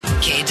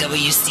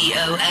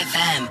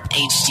WCOFM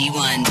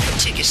HD1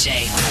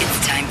 Chickasha.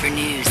 It's time for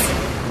news.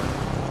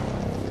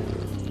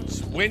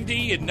 It's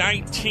windy at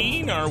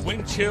 19. Our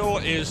wind chill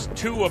is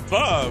 2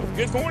 above.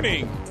 Good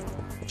morning.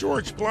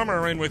 George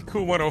Plummer in with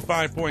KOOL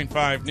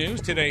 105.5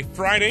 News. Today,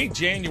 Friday,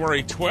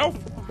 January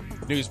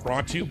 12th. News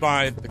brought to you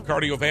by the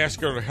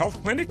Cardiovascular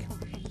Health Clinic,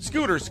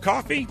 Scooters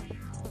Coffee,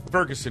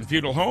 Ferguson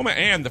Funeral Home,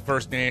 and the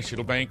First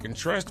National Bank and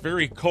Trust.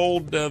 Very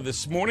cold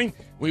this morning.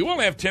 We will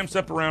have temps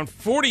up around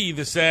 40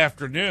 this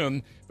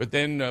afternoon, but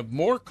then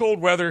more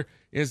cold weather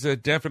is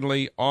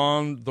definitely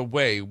on the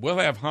way. We'll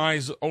have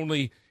highs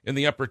only in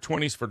the upper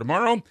 20s for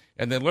tomorrow,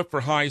 and then look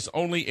for highs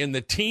only in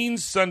the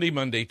teens Sunday,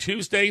 Monday,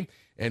 Tuesday,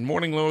 and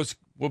morning lows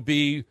will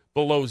be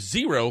below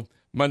zero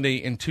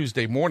Monday and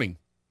Tuesday morning.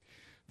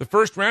 The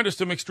first round of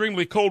some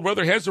extremely cold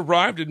weather has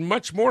arrived, and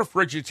much more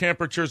frigid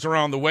temperatures are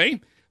on the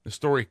way. The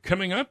story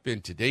coming up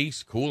in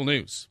today's KOOL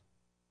News.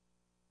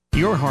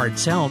 Your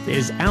heart's health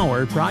is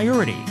our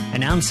priority.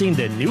 Announcing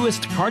the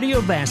newest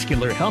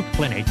cardiovascular health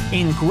clinic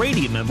in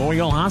Grady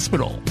Memorial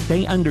Hospital.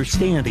 They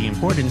understand the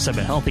importance of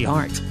a healthy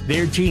heart.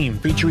 Their team,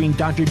 featuring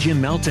Dr.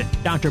 Jim Melton,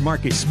 Dr.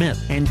 Marcus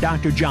Smith, and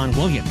Dr. John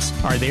Williams,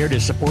 are there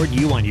to support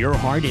you on your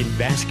heart and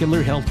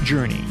vascular health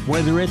journey.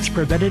 Whether it's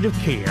preventative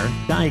care,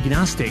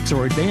 diagnostics,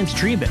 or advanced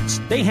treatments,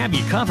 they have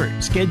you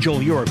covered.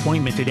 Schedule your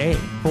appointment today,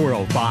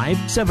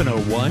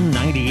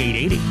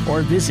 405-701-9880,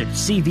 or visit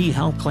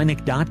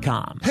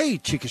cvhealthclinic.com. Hey,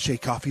 Chickasha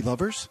coffee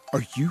lovers,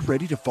 are you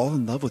ready to fall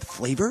in love with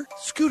flavor?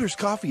 Scooters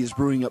Coffee is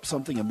brewing up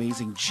something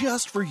amazing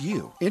just for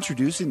you.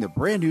 Introducing the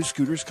brand new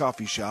Scooters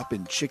Coffee Shop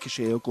in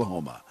Chickasha,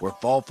 Oklahoma, where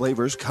fall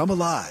flavors come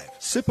alive.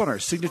 Sip on our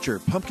signature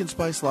pumpkin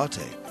spice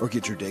latte, or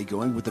get your day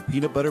going with a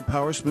peanut butter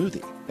power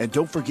smoothie. And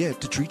don't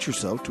forget to treat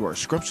yourself to our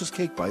scrumptious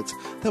cake bites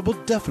that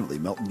will definitely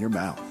melt in your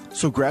mouth.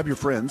 So grab your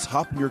friends,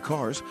 hop in your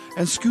cars,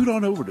 and scoot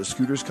on over to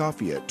Scooters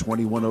Coffee at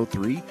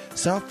 2103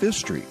 South 5th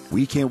Street.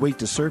 We can't wait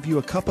to serve you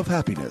a cup of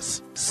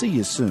happiness. See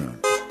you soon.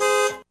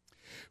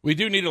 We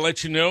do need to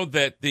let you know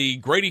that the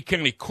Grady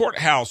County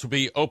Courthouse will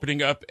be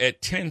opening up at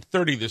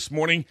 10:30 this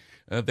morning.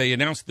 They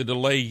announced the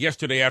delay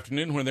yesterday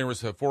afternoon when there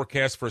was a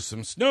forecast for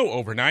some snow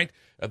overnight.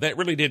 That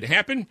really didn't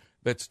happen,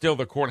 but still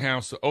the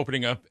courthouse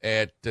opening up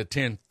at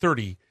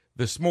 10:30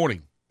 this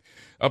morning.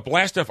 A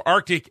blast of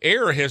Arctic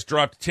air has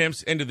dropped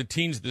temps into the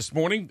teens this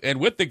morning, and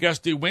with the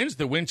gusty winds,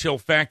 the wind chill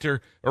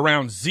factor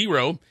around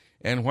zero.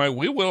 And while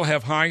we will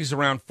have highs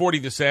around 40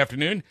 this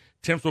afternoon,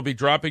 temps will be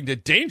dropping to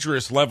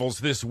dangerous levels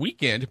this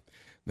weekend.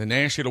 The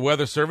National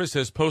Weather Service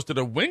has posted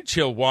a wind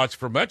chill watch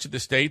for much of the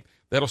state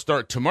that'll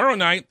start tomorrow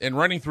night and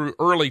running through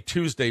early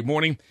Tuesday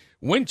morning.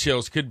 Wind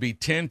chills could be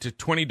 10 to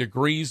 20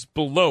 degrees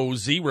below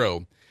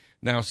zero.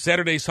 Now,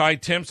 Saturday's high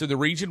temps in the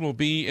region will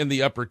be in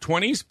the upper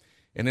 20s.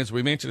 And as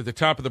we mentioned at the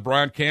top of the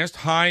broadcast,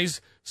 highs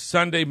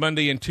Sunday,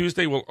 Monday, and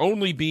Tuesday will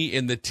only be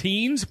in the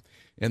teens.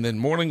 And then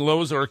morning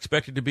lows are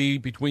expected to be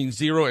between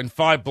 0 and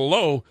 5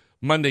 below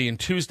Monday and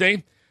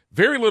Tuesday.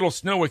 Very little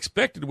snow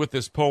expected with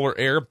this polar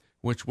air,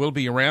 which will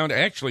be around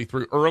actually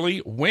through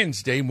early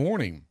Wednesday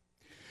morning.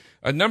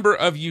 A number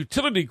of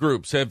utility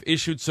groups have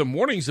issued some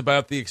warnings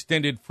about the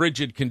extended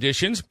frigid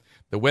conditions.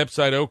 The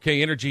website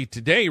OK Energy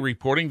Today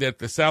reporting that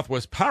the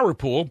Southwest Power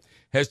Pool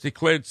has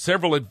declared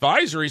several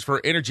advisories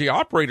for energy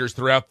operators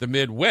throughout the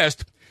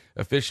Midwest.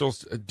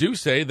 Officials do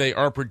say they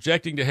are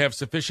projecting to have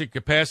sufficient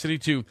capacity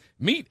to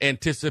meet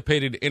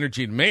anticipated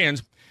energy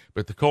demands,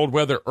 but the cold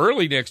weather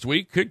early next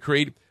week could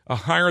create a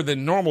higher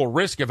than normal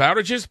risk of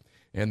outages,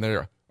 and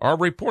there are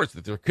reports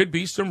that there could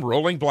be some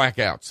rolling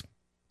blackouts.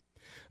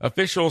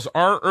 Officials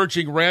are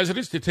urging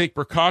residents to take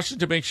precautions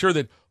to make sure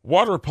that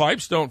water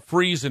pipes don't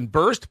freeze and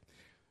burst.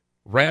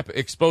 Wrap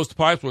exposed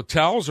pipes with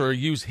towels or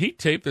use heat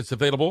tape that's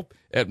available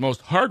at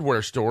most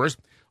hardware stores.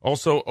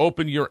 Also,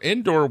 open your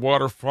indoor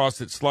water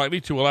faucet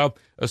slightly to allow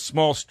a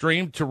small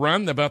stream to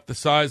run about the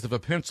size of a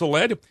pencil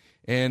lead,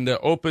 and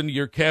open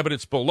your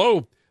cabinets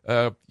below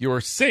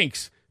your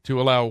sinks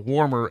to allow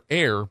warmer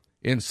air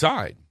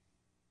inside.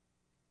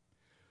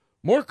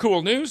 More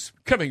KOOL news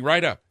coming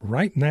right up.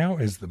 Right now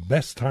is the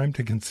best time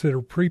to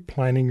consider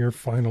pre-planning your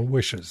final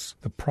wishes.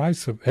 The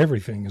price of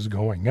everything is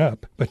going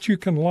up, but you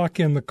can lock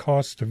in the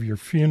cost of your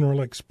funeral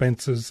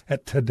expenses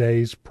at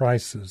today's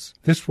prices.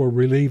 This will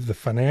relieve the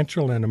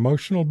financial and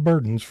emotional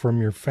burdens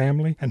from your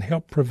family and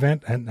help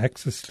prevent an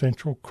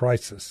existential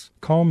crisis.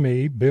 Call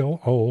me, Bill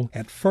Ohl,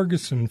 at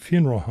Ferguson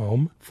Funeral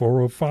Home,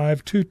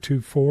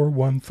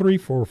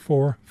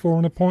 405-224-1344 for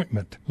an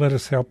appointment. Let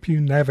us help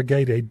you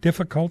navigate a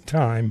difficult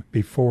time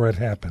before it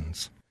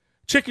happens.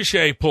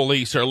 Chickasha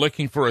police are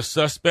looking for a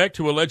suspect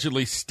who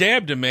allegedly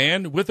stabbed a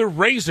man with a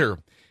razor.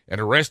 An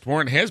arrest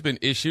warrant has been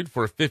issued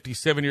for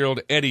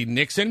 57-year-old Eddie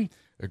Nixon.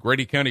 A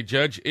Grady County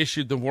judge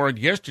issued the warrant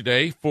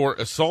yesterday for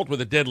assault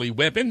with a deadly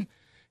weapon.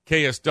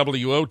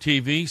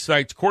 KSWO-TV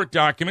cites court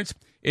documents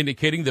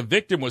indicating the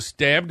victim was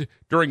stabbed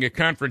during a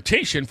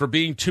confrontation for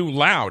being too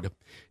loud.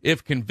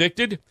 If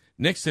convicted,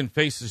 Nixon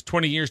faces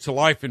 20 years to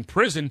life in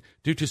prison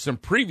due to some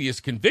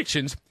previous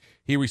convictions.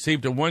 He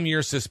received a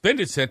 1-year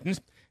suspended sentence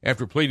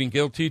after pleading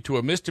guilty to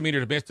a misdemeanor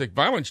domestic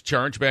violence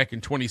charge back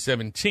in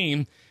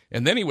 2017.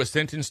 and then he was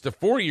sentenced to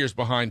 4 years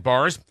behind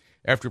bars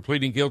after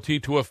pleading guilty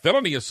to a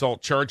felony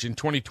assault charge in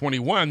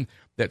 2021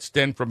 that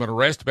stemmed from an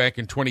arrest back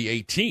in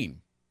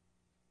 2018.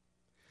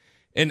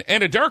 An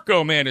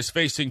Anadarko man is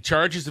facing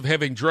charges of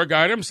having drug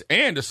items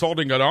and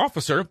assaulting an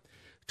officer.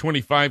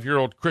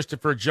 25-year-old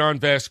Christopher John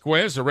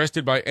Vasquez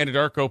arrested by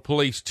Anadarko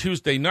police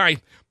Tuesday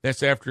night.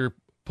 That's after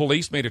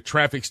police made a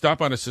traffic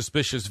stop on a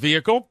suspicious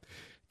vehicle.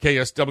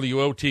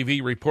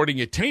 KSWO-TV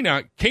reporting a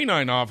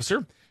canine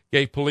officer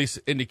gave police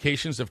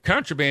indications of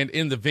contraband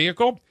in the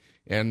vehicle,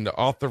 and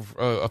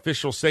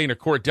officials say in a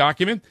court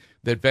document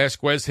that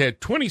Vasquez had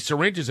 20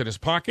 syringes in his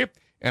pocket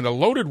and a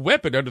loaded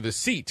weapon under the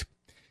seat.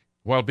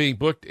 While being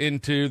booked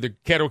into the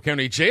Caddo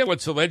County Jail,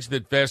 it's alleged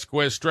that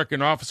Vasquez struck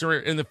an officer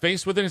in the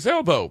face with his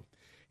elbow.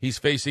 He's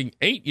facing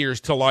 8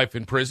 years to life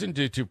in prison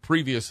due to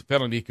previous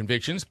felony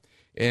convictions,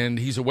 and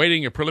he's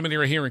awaiting a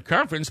preliminary hearing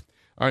conference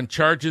on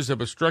charges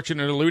of obstruction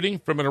and eluding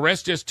from an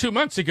arrest just 2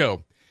 months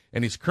ago.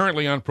 And he's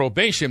currently on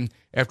probation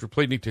after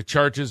pleading to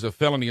charges of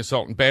felony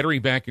assault and battery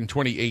back in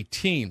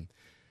 2018.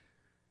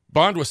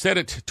 Bond was set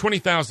at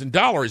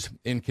 $20,000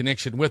 in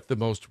connection with the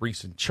most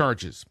recent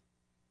charges.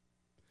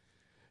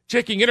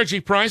 Checking energy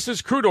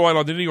prices, crude oil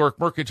on the New York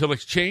Mercantile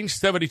Exchange,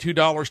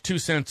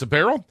 $72.02 a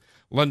barrel.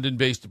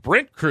 London-based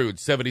Brent crude,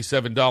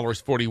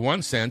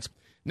 $77.41.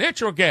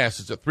 Natural gas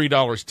is at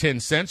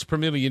 $3.10 per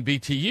million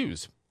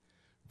BTUs.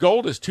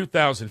 Gold is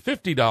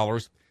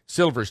 $2,050.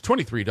 Silver is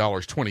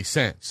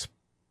 $23.20.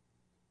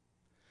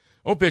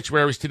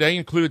 Obituaries today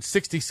include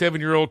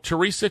 67-year-old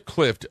Teresa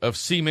Clift of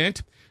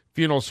Cement.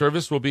 Funeral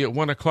service will be at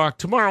 1 o'clock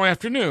tomorrow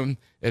afternoon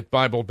at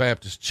Bible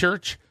Baptist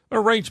Church.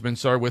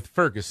 Arrangements are with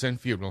Ferguson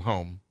Funeral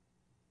Home.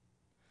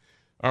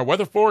 Our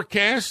weather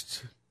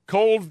forecast,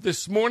 cold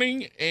this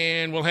morning,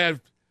 and we'll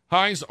have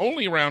highs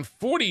only around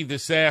 40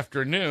 this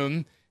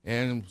afternoon,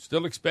 and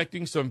still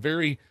expecting some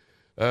very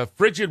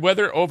frigid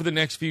weather over the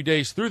next few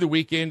days through the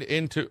weekend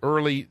into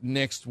early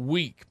next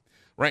week.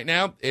 Right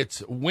now,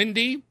 it's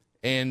windy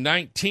and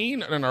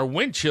 19, and our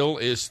wind chill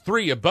is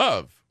 3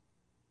 above.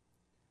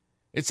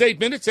 It's 8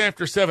 minutes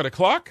after 7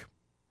 o'clock.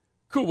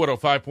 KOOL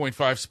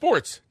 105.5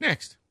 Sports,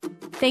 next.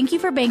 Thank you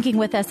for banking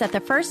with us at the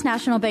First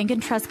National Bank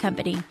and Trust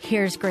Company.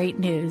 Here's great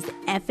news.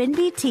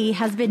 FNBT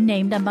has been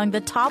named among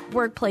the top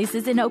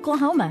workplaces in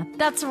Oklahoma.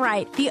 That's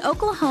right. The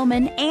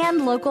Oklahoman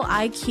and Local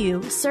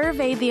IQ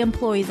surveyed the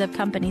employees of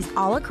companies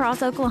all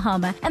across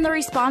Oklahoma, and the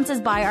responses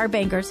by our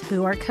bankers,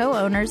 who are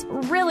co-owners,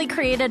 really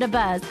created a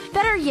buzz.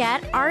 Better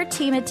yet, our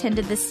team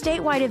attended the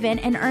statewide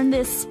event and earned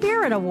the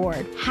Spirit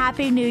Award.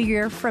 Happy New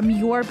Year from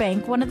your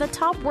bank, one of the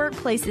top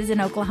workplaces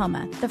in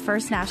Oklahoma, the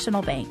First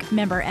National Bank,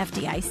 member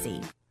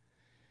FDIC.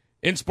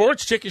 In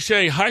sports,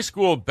 Chickasha High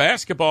School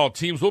basketball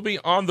teams will be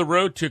on the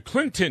road to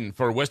Clinton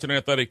for Western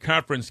Athletic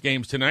Conference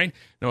games tonight.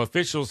 Now,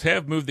 officials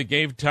have moved the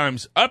game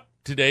times up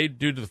today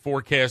due to the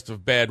forecast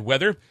of bad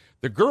weather.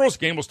 The girls'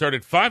 game will start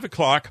at 5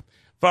 o'clock,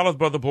 followed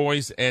by the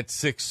boys at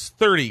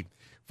 6:30.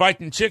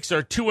 Fighting Chicks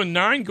are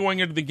 2-9 going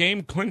into the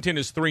game. Clinton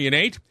is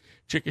 3-8.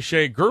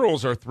 Chickasha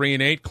girls are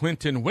 3-8.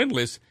 Clinton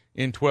winless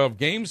in 12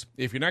 games.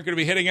 If you're not going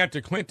to be heading out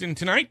to Clinton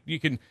tonight, you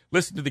can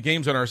listen to the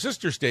games on our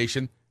sister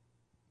station,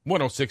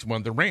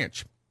 106.1 The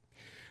Ranch.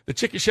 The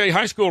Chickasha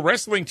High School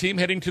wrestling team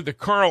heading to the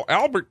Carl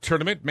Albert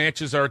tournament.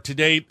 Matches are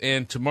today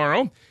and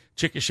tomorrow.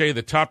 Chickasha,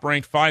 the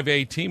top-ranked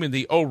 5A team in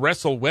the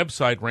O-Wrestle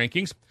website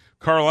rankings.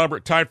 Carl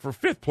Albert tied for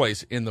 5th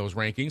place in those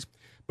rankings.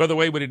 By the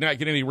way, we did not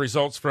get any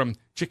results from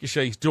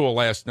Chickasha's duel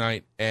last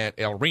night at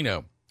El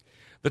Reno.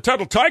 The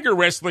Tuttle Tiger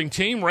wrestling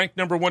team, ranked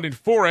number 1 in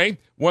 4A,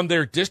 won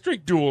their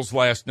district duels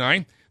last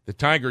night. The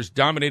Tigers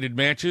dominated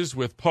matches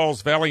with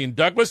Pauls Valley and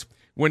Douglas,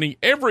 winning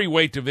every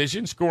weight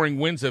division, scoring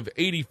wins of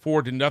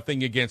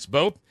 84-0 against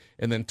both.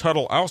 And then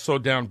Tuttle also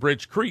down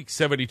Bridge Creek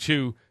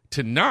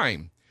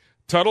 72-9.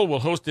 Tuttle will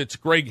host its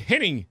Greg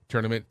Henning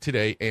tournament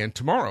today and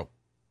tomorrow.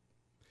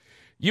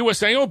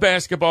 USAO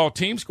basketball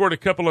team scored a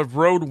couple of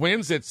road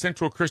wins at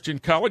Central Christian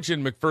College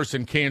in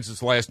McPherson,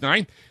 Kansas last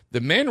night.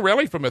 The men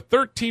rallied from a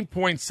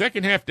 13-point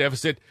second-half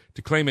deficit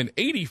to claim an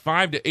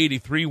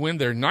 85-83 win,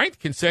 their 9th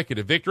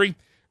consecutive victory.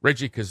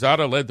 Reggie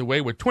Cazada led the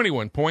way with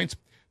 21 points.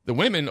 The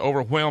women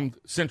overwhelmed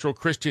Central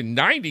Christian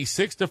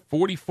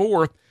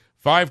 96-44.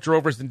 5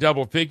 drovers in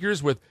double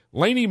figures, with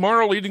Lainey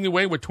Morrow leading the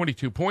way with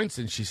 22 points,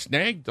 and she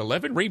snagged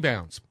 11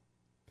 rebounds.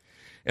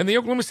 And the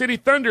Oklahoma City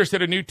Thunder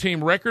set a new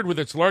team record with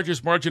its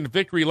largest margin of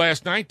victory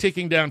last night,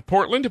 taking down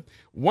Portland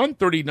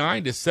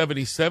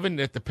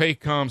 139-77 at the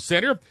Paycom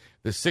Center.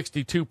 The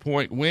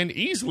 62-point win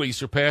easily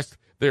surpassed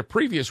their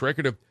previous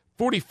record of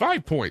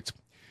 45 points.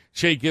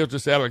 Shea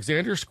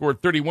Gilgeous-Alexander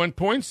scored 31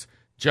 points.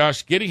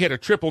 Josh Giddey had a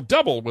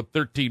triple-double with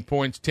 13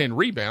 points, 10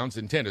 rebounds,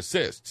 and 10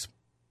 assists.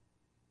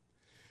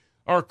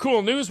 Our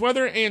KOOL news,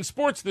 weather, and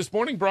sports this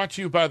morning brought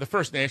to you by the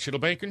First National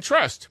Bank and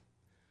Trust,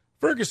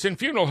 Ferguson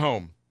Funeral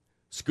Home,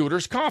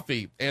 Scooters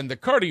Coffee, and the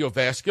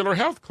Cardiovascular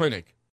Health Clinic.